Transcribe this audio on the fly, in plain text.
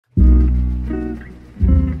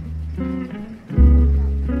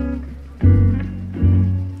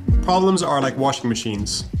Problems are like washing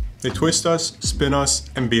machines. They twist us, spin us,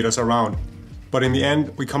 and beat us around. But in the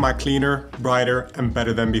end, we come out cleaner, brighter, and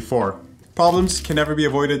better than before. Problems can never be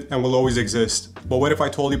avoided and will always exist. But what if I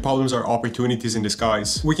told you problems are opportunities in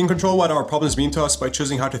disguise? We can control what our problems mean to us by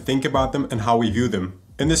choosing how to think about them and how we view them.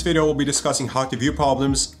 In this video, we'll be discussing how to view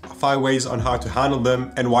problems, 5 ways on how to handle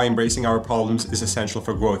them, and why embracing our problems is essential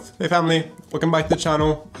for growth. Hey family, welcome back to the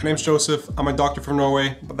channel. My name's Josef, I'm a doctor from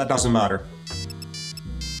Norway, but that doesn't matter.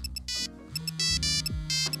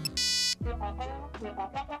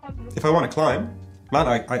 If I want to climb, man,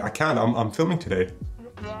 I can. I'm filming today.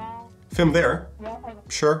 Film there?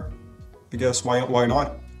 Sure. I guess why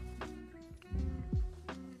not?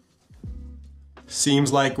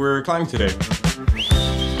 Seems like we're climbing today.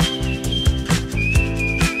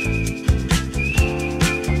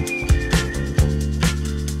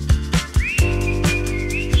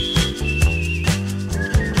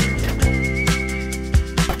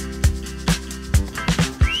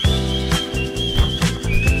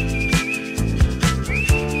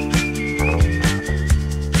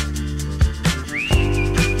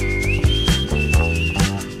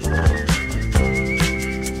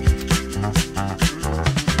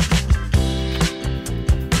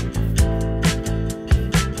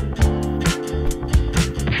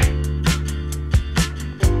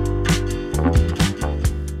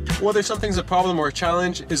 Whether something's a problem or a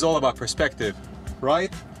challenge is all about perspective, right?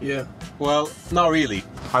 Yeah. Well, not really.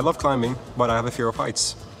 I love climbing, but I have a fear of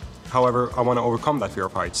heights. However, I want to overcome that fear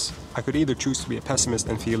of heights. I could either choose to be a pessimist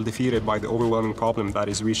and feel defeated by the overwhelming problem that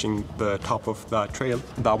is reaching the top of that trail,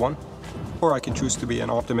 that one, or I can choose to be an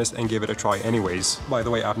optimist and give it a try anyways. By the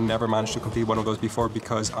way, I've never managed to complete one of those before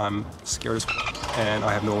because I'm scared as and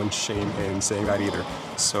I have no shame in saying that either.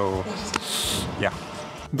 So, yeah.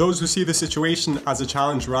 Those who see the situation as a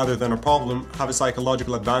challenge rather than a problem have a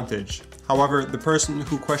psychological advantage. However, the person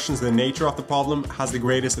who questions the nature of the problem has the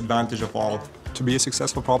greatest advantage of all. To be a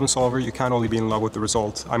successful problem solver, you can't only be in love with the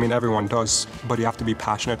result. I mean, everyone does, but you have to be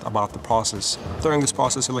passionate about the process. During this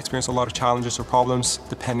process, you'll experience a lot of challenges or problems,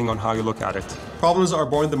 depending on how you look at it. Problems are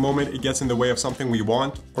born the moment it gets in the way of something we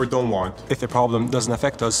want or don't want. If the problem doesn't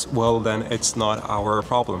affect us, well, then it's not our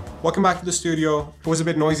problem. Welcome back to the studio. It was a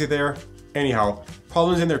bit noisy there. Anyhow,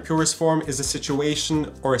 problems in their purest form is a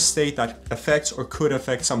situation or a state that affects or could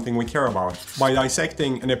affect something we care about. By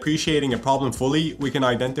dissecting and appreciating a problem fully, we can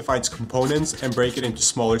identify its components and break it into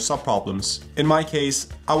smaller subproblems. In my case,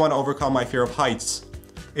 I want to overcome my fear of heights.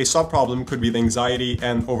 A subproblem could be the anxiety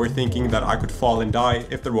and overthinking that I could fall and die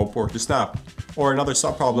if the rope were to snap. Or another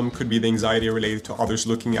subproblem could be the anxiety related to others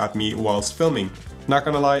looking at me whilst filming. Not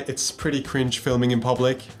gonna lie, it's pretty cringe filming in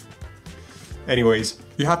public. Anyways,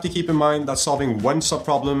 you have to keep in mind that solving one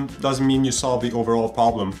subproblem doesn't mean you solve the overall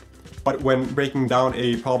problem. But when breaking down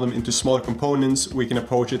a problem into smaller components, we can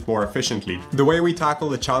approach it more efficiently. The way we tackle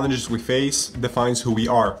the challenges we face defines who we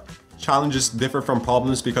are. Challenges differ from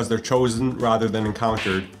problems because they're chosen rather than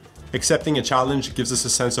encountered. Accepting a challenge gives us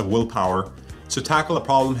a sense of willpower. So tackle a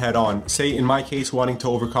problem head on. Say in my case, wanting to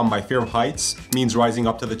overcome my fear of heights means rising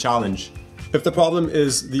up to the challenge. If the problem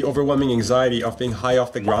is the overwhelming anxiety of being high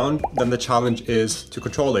off the ground, then the challenge is to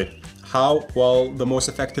control it. How? Well, the most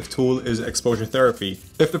effective tool is exposure therapy.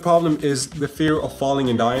 If the problem is the fear of falling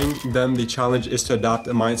and dying, then the challenge is to adapt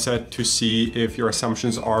a mindset to see if your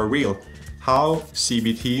assumptions are real. How?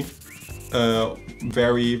 CBT.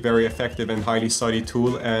 Very, very effective and highly studied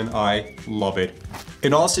tool, and I love it.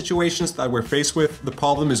 In all situations that we're faced with, the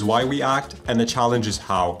problem is why we act and the challenge is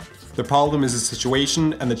how. The problem is the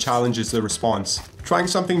situation and the challenge is the response. Trying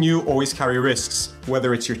something new always carries risks,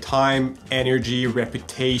 whether it's your time, energy,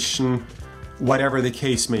 reputation, whatever the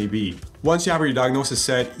case may be. Once you have your diagnosis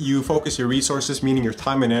set, you focus your resources, meaning your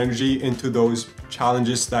time and energy, into those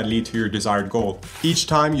challenges that lead to your desired goal. Each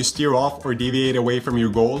time you steer off or deviate away from your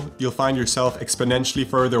goal, you'll find yourself exponentially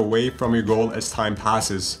further away from your goal as time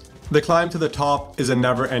passes. The climb to the top is a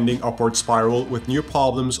never-ending upward spiral with new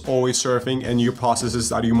problems always surfing and new processes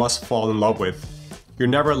that you must fall in love with. You're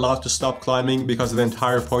never allowed to stop climbing because the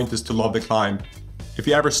entire point is to love the climb. If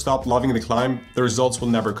you ever stop loving the climb, the results will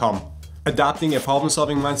never come. Adapting a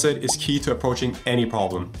problem-solving mindset is key to approaching any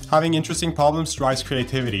problem. Having interesting problems drives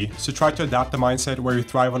creativity, so try to adapt a mindset where you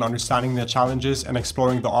thrive on understanding the challenges and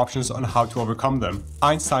exploring the options on how to overcome them.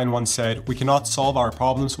 Einstein once said, "We cannot solve our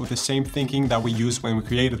problems with the same thinking that we used when we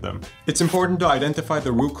created them." It's important to identify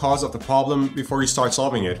the root cause of the problem before you start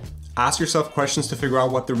solving it. Ask yourself questions to figure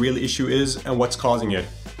out what the real issue is and what's causing it.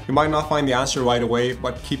 You might not find the answer right away,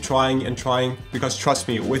 but keep trying and trying, because trust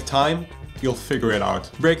me, with time, you'll figure it out.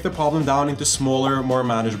 Break the problem down into smaller, more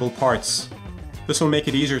manageable parts. This will make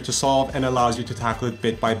it easier to solve and allows you to tackle it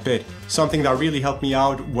bit by bit. Something that really helped me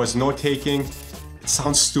out was note-taking. It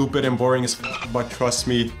sounds stupid and boring as f, but trust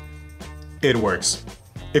me, it works.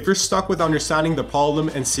 If you're stuck with understanding the problem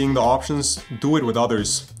and seeing the options, do it with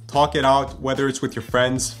others. Talk it out, whether it's with your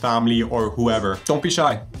friends, family, or whoever. Don't be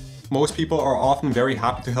shy. Most people are often very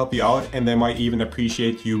happy to help you out, and they might even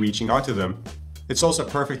appreciate you reaching out to them. It's also a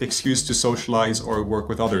perfect excuse to socialize or work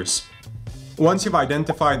with others. Once you've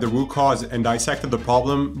identified the root cause and dissected the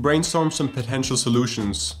problem, brainstorm some potential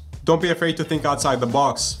solutions. Don't be afraid to think outside the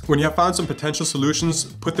box. When you have found some potential solutions,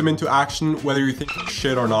 put them into action whether you think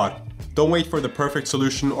shit or not. Don't wait for the perfect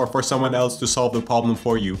solution or for someone else to solve the problem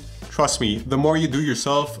for you. Trust me, the more you do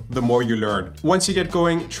yourself, the more you learn. Once you get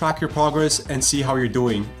going, track your progress and see how you're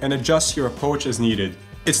doing, and adjust your approach as needed.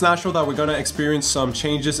 It's natural that we're gonna experience some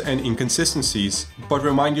changes and inconsistencies, but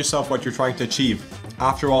remind yourself what you're trying to achieve.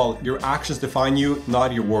 After all, your actions define you,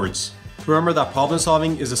 not your words. Remember that problem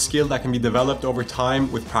solving is a skill that can be developed over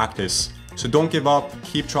time with practice. So don't give up,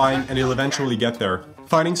 keep trying, and you'll eventually get there.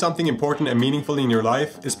 Finding something important and meaningful in your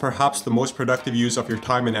life is perhaps the most productive use of your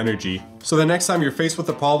time and energy. So the next time you're faced with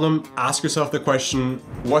a problem, ask yourself the question,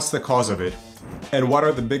 what's the cause of it? And what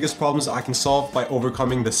are the biggest problems I can solve by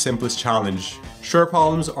overcoming the simplest challenge? Sure,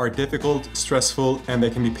 problems are difficult, stressful, and they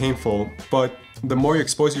can be painful, but the more you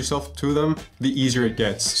expose yourself to them, the easier it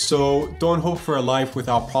gets. So don't hope for a life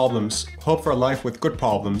without problems, hope for a life with good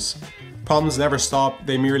problems. Problems never stop,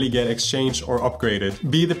 they merely get exchanged or upgraded.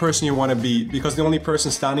 Be the person you want to be, because the only person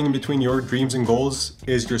standing in between your dreams and goals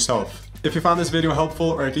is yourself. If you found this video helpful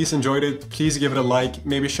or at least enjoyed it, please give it a like,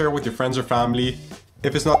 maybe share it with your friends or family.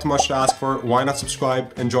 If it's not too much to ask for, why not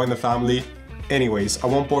subscribe and join the family? Anyways, I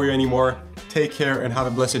won't bore you anymore. Take care and have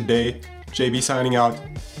a blessed day. JB signing out.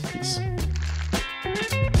 Peace.